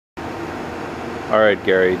Alright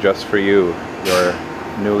Gary, just for you, your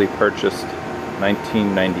newly purchased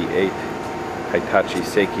 1998 Hitachi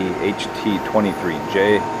Seiki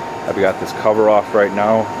HT23J. I've got this cover off right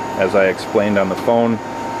now. As I explained on the phone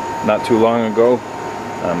not too long ago,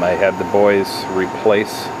 I had the boys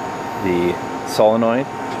replace the solenoid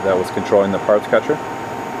that was controlling the parts catcher.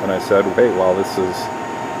 And I said, hey, while this is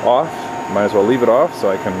off, might as well leave it off so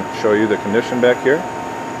I can show you the condition back here.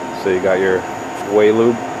 So you got your way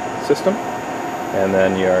lube system, and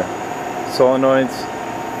then your solenoids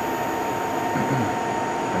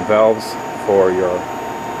and valves for your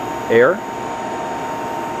air.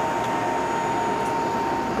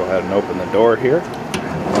 Go ahead and open the door here.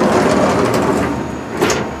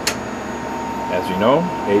 As you know,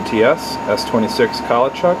 ATS S26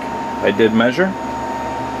 collet chuck. I did measure.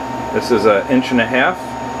 This is an 1.5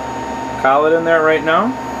 inch collet in there right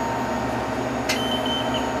now.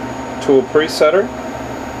 Tool presetter.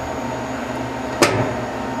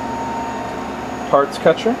 Parts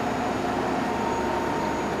catcher.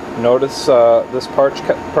 Notice this parts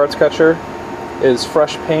catcher is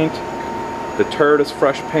fresh paint. The turret is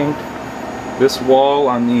fresh paint. This wall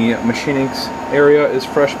on the machining area is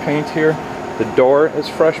fresh paint here. The door is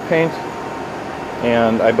fresh paint.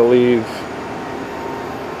 And I believe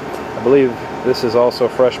this is also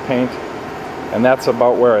fresh paint. And that's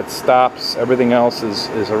about where it stops. Everything else is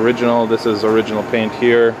original. This is original paint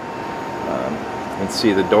here. You can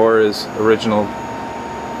see the door is original.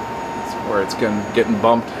 It's where it's getting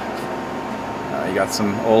bumped. You got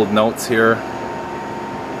some old notes here.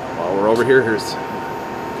 While we're over here, here's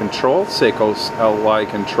control, Seiko's LY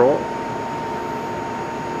control.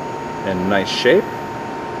 In nice shape.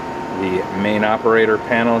 The main operator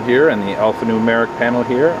panel here and the alphanumeric panel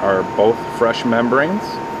here are both fresh membranes.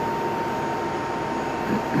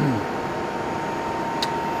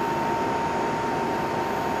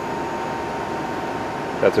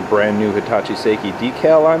 That's a brand new Hitachi Seiki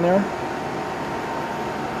decal on there.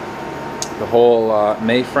 The whole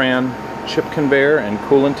Mayfran chip conveyor and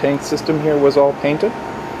coolant tank system here was all painted.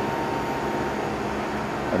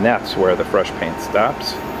 And that's where the fresh paint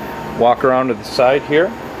stops. Walk around to the side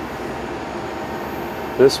here.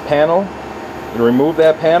 This panel, you remove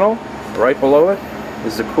that panel, right below it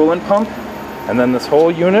is the coolant pump, and then this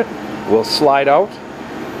whole unit will slide out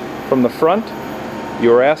from the front.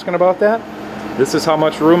 You were asking about that? This is how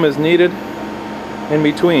much room is needed in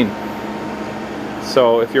between.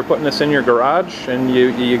 So if you're putting this in your garage and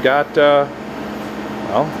you got,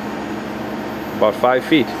 well, about 5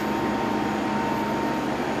 feet.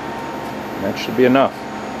 That should be enough.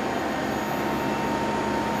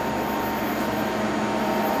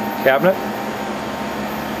 Cabinet.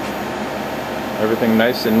 Everything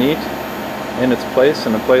nice and neat in its place,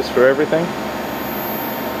 and a place for everything.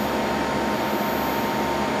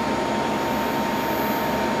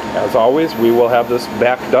 As always, we will have this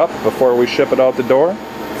backed up before we ship it out the door.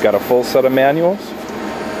 It's got a full set of manuals,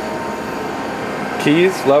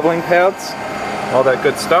 keys, leveling pads, all that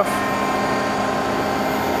good stuff.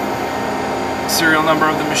 Serial number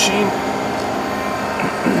of the machine.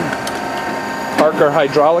 Parker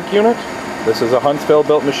hydraulic unit. This is a Huntsville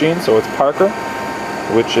built machine, so it's Parker,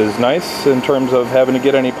 which is nice in terms of having to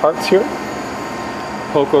get any parts here.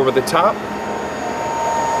 Poke over the top.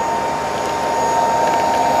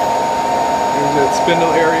 There's that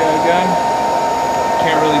spindle area again.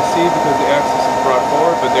 Can't really see because the axis is brought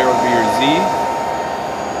forward, but there would be your Z.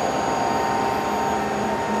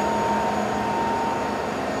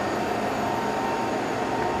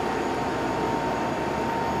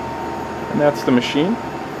 And that's the machine.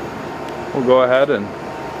 We'll go ahead and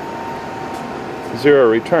zero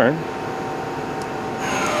return.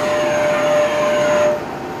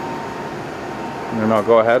 And then I'll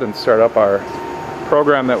go ahead and start up our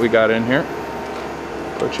program that we got in here.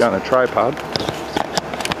 Put you on a tripod.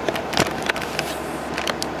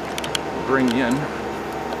 Bring you in.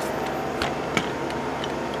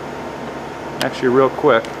 Actually, real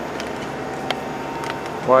quick,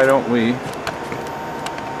 why don't we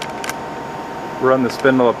run the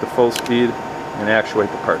spindle up to full speed and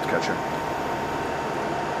actuate the parts catcher.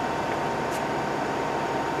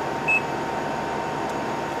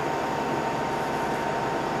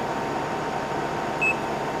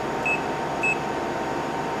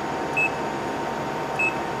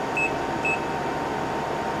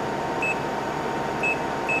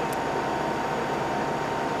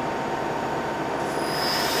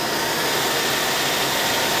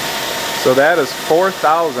 So that is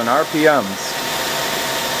 4,000 RPMs.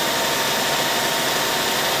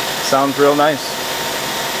 Sounds real nice.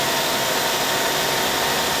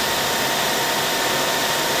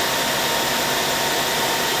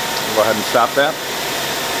 Go ahead and stop that.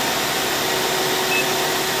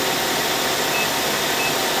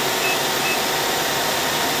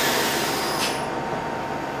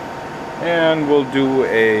 And we'll do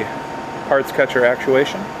a parts catcher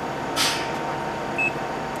actuation.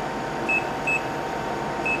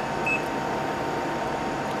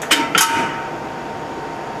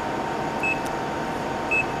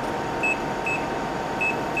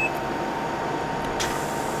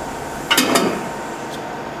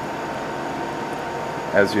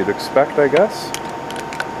 As you'd expect, I guess.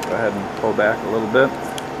 Go ahead and pull back a little bit.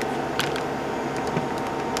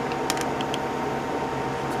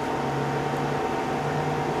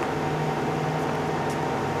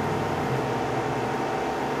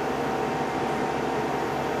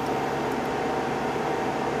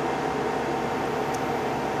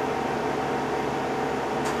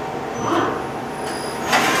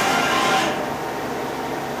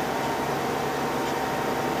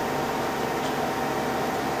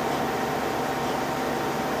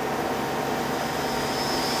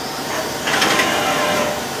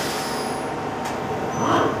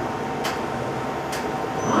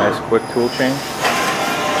 Nice quick tool change.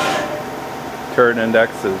 Turn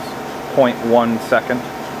index is 0.1 second.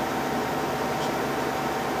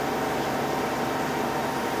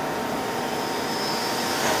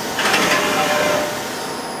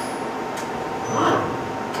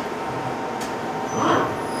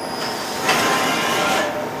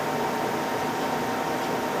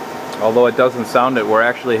 Although it doesn't sound it, we're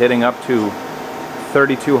actually hitting up to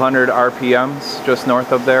 3,200 RPMs just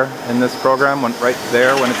north of there in this program, right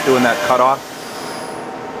there when it's doing that cutoff.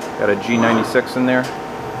 Got a G96 in there.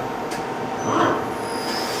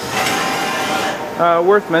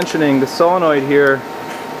 Worth mentioning, the solenoid here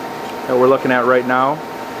that we're looking at right now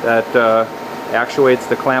that actuates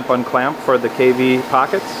the clamp unclamp for the KV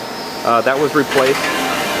pockets, that was replaced.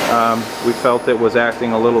 We felt it was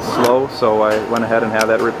acting a little slow, so I went ahead and had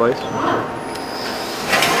that replaced.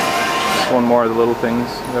 One more of the little things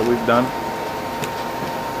that we've done.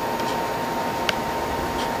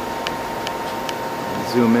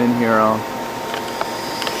 Zoom in here, I'll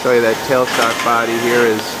show you that tailstock body here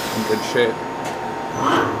is in good shape.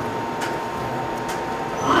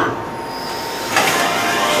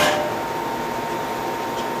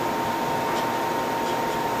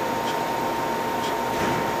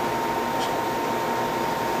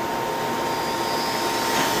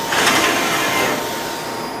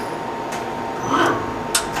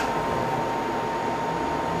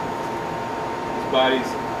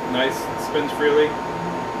 Body's nice, spins freely,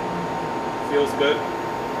 feels good.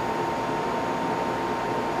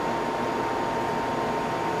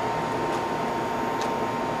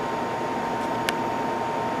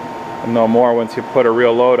 And no more once you put a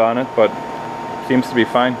real load on it, but seems to be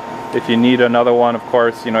fine. If you need another one, of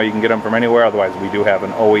course, you know, you can get them from anywhere. Otherwise, we do have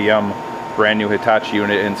an OEM brand new Hitachi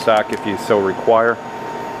unit in stock if you so require.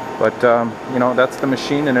 But, you know, that's the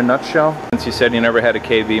machine in a nutshell. Since you said you never had a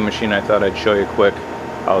KV machine, I thought I'd show you quick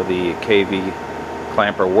how the KV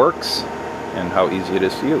clamper works and how easy it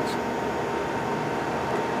is to use.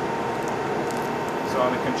 So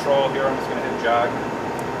on the control here, I'm just going to hit jog.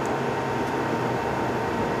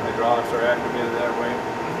 Hydraulics are activated that way.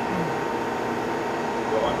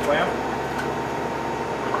 Go unclamp.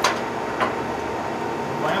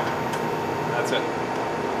 Clamp. That's it.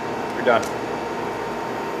 You're done.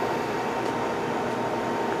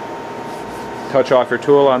 Touch off your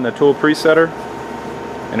tool on the tool presetter,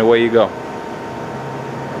 and away you go.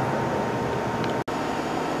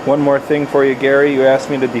 One more thing for you, Gary. You asked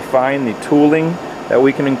me to define the tooling that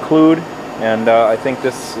we can include, and I think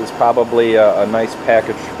this is probably a nice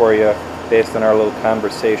package for you based on our little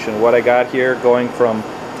conversation. What I got here, going from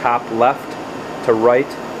top left to right,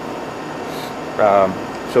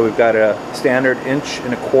 so we've got a standard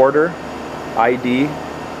 1.25" ID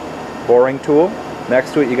boring tool.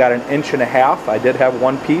 Next to it you got an 1.5". I did have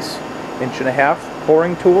one piece 1.5"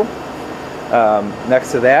 boring tool.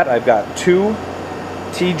 Next to that I've got two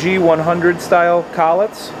TG100 style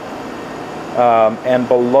collets, and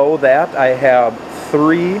below that I have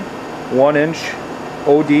three 1-inch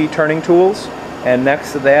OD turning tools, and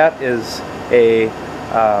next to that is a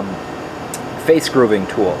face grooving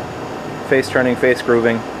tool. Face turning, face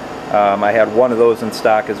grooving. I had one of those in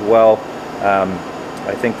stock as well.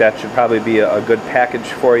 I think that should probably be a good package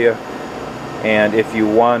for you. And if you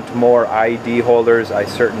want more ID holders, I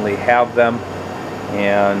certainly have them.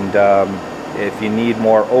 And if you need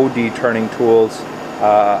more OD turning tools,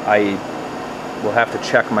 I will have to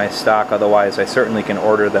check my stock. Otherwise, I certainly can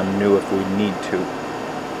order them new if we need to.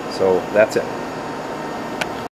 So that's it.